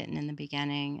that we didn't in the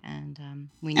beginning, and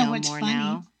we And know what's more funny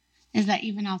now. is that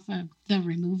even off of the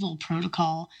removal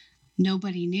protocol,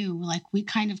 nobody knew. Like, we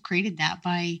kind of created that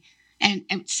and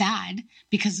it's sad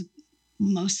because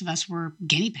most of us were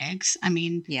guinea pigs. I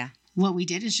mean, Yeah. what we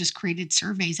did is just created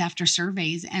surveys after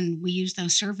surveys, and we used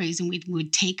those surveys and we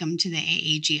would take them to the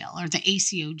AAGL or the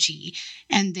ACOG,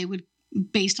 and they would,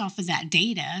 based off of that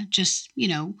data, just,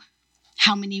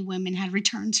 how many women had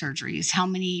return surgeries, how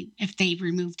many, if they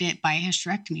removed it by a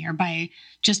hysterectomy or by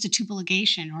just a tubal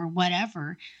ligation or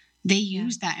whatever, they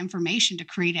used that information to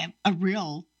create a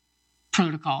real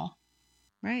protocol.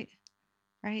 Right.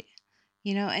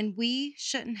 And we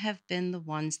shouldn't have been the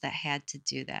ones that had to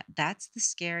do that. That's the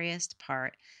scariest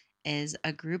part, is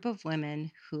a group of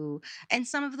women who, and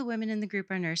some of the women in the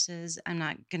group are nurses. I'm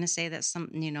not going to say that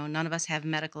none of us have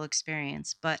medical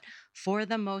experience, but for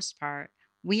the most part,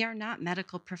 we are not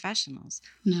medical professionals.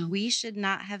 No. We should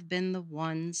not have been the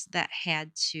ones that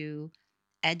had to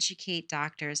educate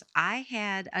doctors. I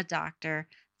had a doctor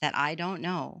that I don't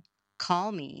know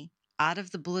call me out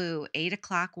of the blue, 8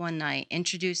 o'clock one night,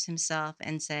 introduce himself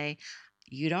and say,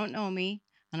 you don't know me,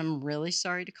 and I'm really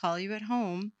sorry to call you at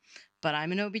home, but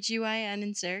I'm an OBGYN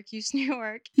in Syracuse, New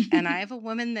York, and I have a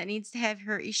woman that needs to have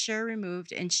her Essure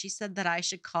removed, and she said that I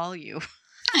should call you.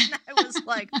 And I was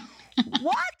like,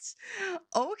 what?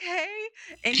 Okay.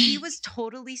 And he was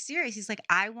totally serious. He's like,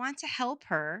 I want to help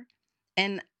her,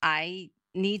 and I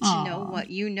need to know what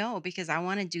you know because I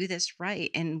want to do this right.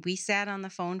 And we sat on the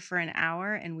phone for an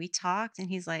hour and we talked, and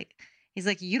he's like,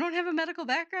 you don't have a medical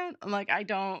background? I'm like, I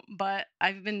don't, but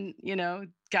I've been,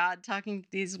 God, talking to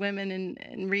these women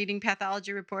and reading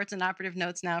pathology reports and operative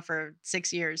notes now for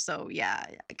 6 years. So yeah,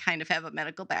 I kind of have a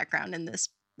medical background in this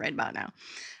right about now.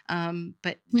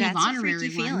 But we have that's a honorary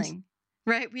freaky ones. feeling,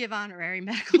 right? We have honorary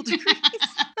medical degrees.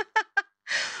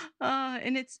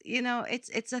 And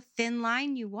it's a thin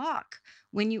line you walk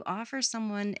when you offer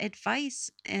someone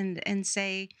advice and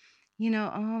say,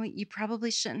 oh, you probably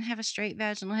shouldn't have a straight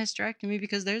vaginal hysterectomy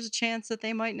because there's a chance that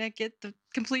they might not get the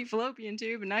complete fallopian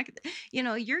tube, and not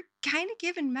you're kind of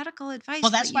giving medical advice.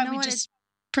 Well, that's but why we just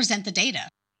present the data.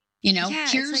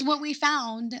 Here's like, what we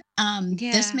found.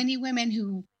 This many women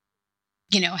who,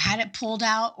 had it pulled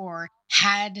out or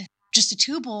had just a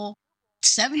tubal,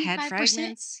 75%. Had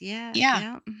fragments.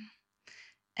 Yeah.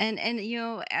 And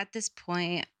at this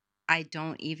point, I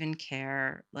don't even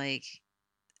care. Like,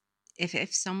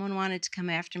 if someone wanted to come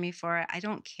after me for it, I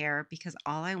don't care, because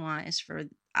all I want is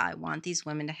I want these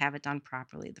women to have it done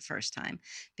properly the first time,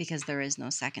 because there is no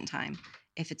second time.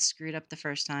 If it's screwed up the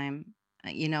first time,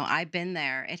 I've been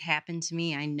there. It happened to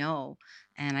me. I know.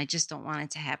 And I just don't want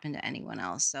it to happen to anyone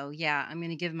else. So yeah, I'm going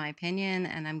to give my opinion,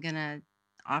 and I'm going to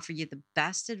offer you the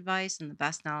best advice and the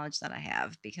best knowledge that I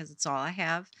have, because it's all I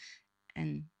have.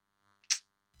 And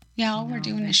yeah, all we're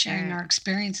doing is sharing our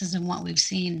experiences and what we've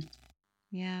seen.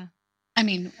 Yeah. I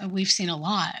mean, we've seen a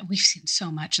lot. We've seen so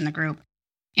much in the group,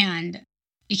 and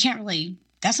you can't really,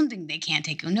 that's something they can't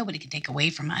take, nobody can take away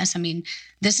from us. I mean,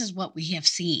 this is what we have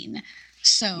seen.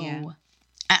 So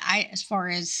I as far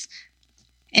as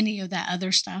any of that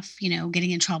other stuff,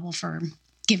 getting in trouble for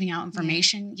giving out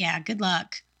information, good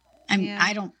luck.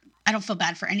 I don't feel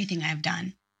bad for anything I've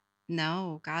done.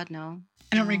 No, God, no.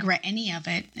 I don't regret any of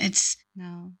it.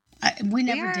 We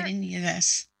never did any of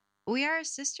this. We are a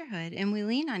sisterhood, and we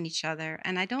lean on each other.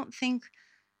 And I don't think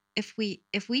if we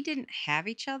didn't have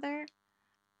each other,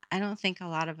 I don't think a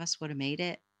lot of us would have made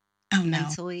it.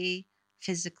 Mentally,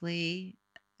 physically.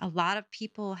 A lot of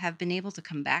people have been able to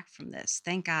come back from this,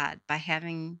 thank God, by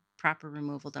having proper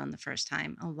removal done the first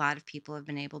time. A lot of people have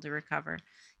been able to recover,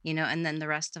 and then the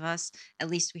rest of us, at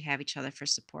least we have each other for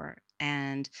support.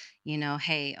 And,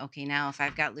 hey, okay, now if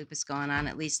I've got lupus going on,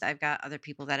 at least I've got other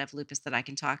people that have lupus that I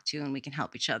can talk to and we can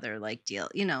help each other, like deal,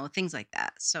 things like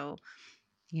that. So,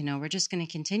 we're just going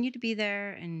to continue to be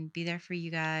there and be there for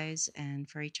you guys and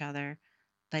for each other.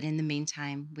 But in the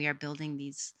meantime, we are building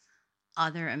these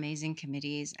other amazing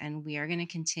committees and we are going to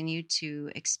continue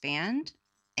to expand.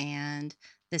 And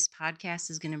this podcast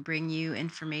is going to bring you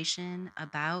information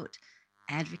about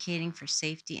advocating for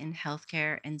safety in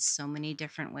healthcare in so many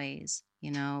different ways,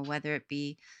 whether it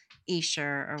be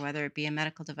Essure or whether it be a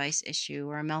medical device issue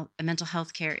or a mental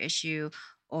health care issue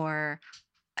or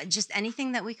just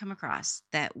anything that we come across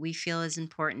that we feel is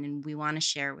important and we want to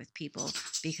share with people,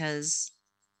 because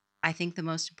I think the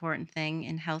most important thing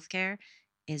in healthcare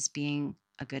is being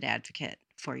a good advocate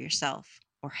for yourself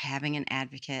or having an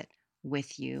advocate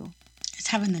with you. It's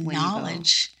having the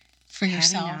knowledge for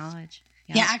yourself. Having knowledge.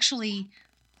 Yep. Yeah, actually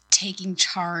taking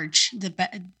charge.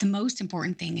 The most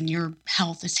important thing in your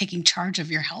health is taking charge of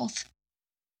your health.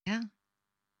 Yeah.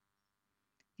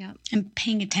 Yep. And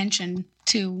paying attention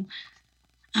to,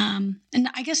 and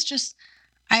I guess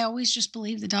I always just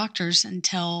believed the doctors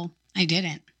until I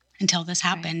didn't, until this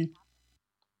happened.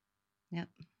 Right. Yep.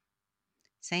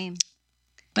 Same.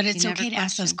 But it's okay to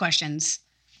ask those questions.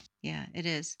 Yeah, it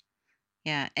is.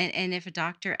 Yeah. And if a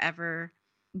doctor ever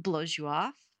blows you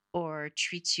off or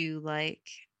treats you like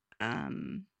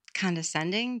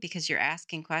condescending because you're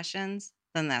asking questions,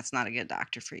 then that's not a good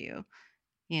doctor for you.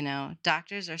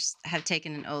 Doctors have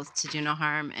taken an oath to do no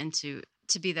harm and to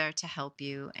be there to help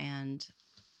you. And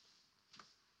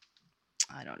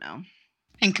I don't know.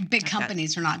 And big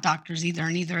companies are not doctors either,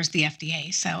 and neither is the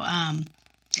FDA. So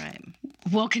right.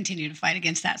 We'll continue to fight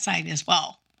against that side as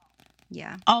well.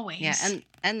 Yeah. Always. Yeah.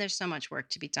 And there's so much work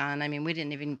to be done. I mean, we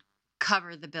didn't even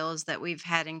cover the bills that we've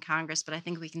had in Congress, but I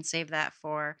think we can save that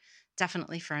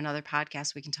definitely for another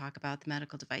podcast. We can talk about the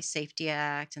Medical Device Safety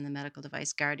Act and the Medical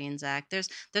Device Guardians Act.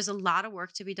 There's a lot of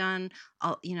work to be done.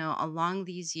 Along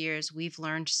these years, we've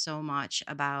learned so much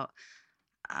about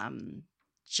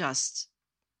just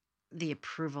the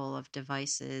approval of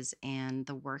devices and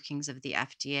the workings of the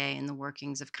FDA and the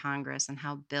workings of Congress and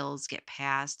how bills get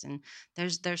passed. And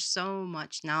there's so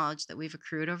much knowledge that we've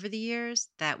accrued over the years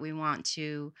that we want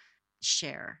to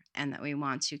share and that we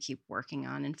want to keep working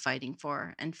on and fighting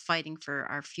for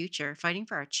our future, fighting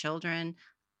for our children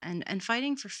and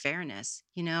fighting for fairness.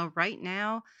 Right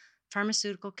now,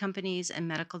 pharmaceutical companies and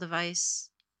medical device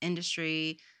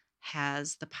industry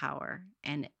has the power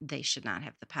and they should not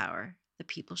have the power. The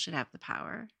people should have the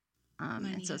power.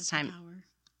 And so it's time.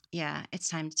 Yeah, it's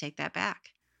time to take that back.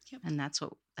 Yep. And that's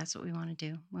what we want to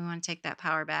do. We want to take that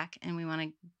power back and we want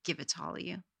to give it to all of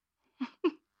you.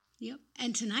 Yep.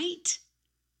 And tonight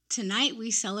we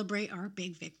celebrate our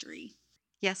big victory.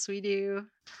 Yes, we do.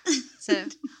 So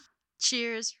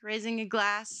cheers, raising a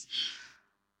glass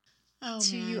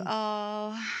to you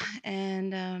all.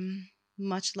 And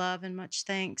much love and much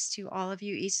thanks to all of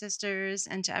you E-Sisters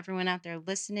and to everyone out there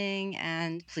listening.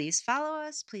 And please follow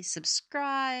us. Please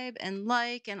subscribe and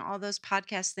like and all those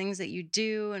podcast things that you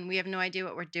do. And we have no idea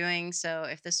what we're doing. So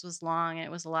if this was long and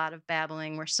it was a lot of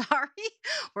babbling, we're sorry.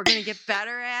 We're going to get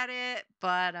better at it.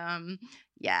 But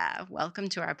yeah, welcome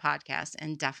to our podcast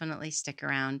and definitely stick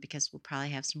around because we'll probably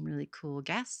have some really cool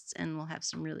guests and we'll have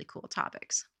some really cool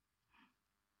topics.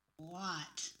 A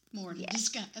lot more to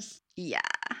discuss. Yeah.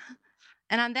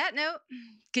 And on that note,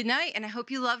 good night. And I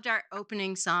hope you loved our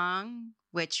opening song,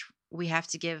 which we have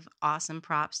to give awesome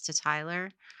props to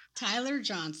Tyler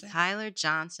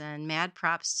Johnson. Mad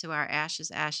props to our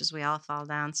Ashes, Ashes, We All Fall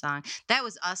Down song. That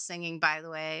was us singing, by the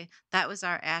way. That was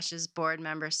our Ashes board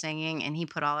member singing. And he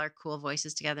put all our cool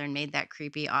voices together and made that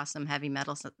creepy, awesome, heavy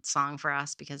metal song for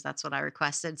us because that's what I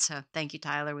requested. So thank you,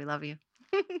 Tyler. We love you.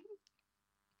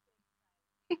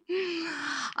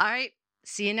 All right.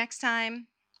 See you next time.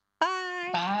 Bye.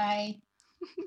 Bye.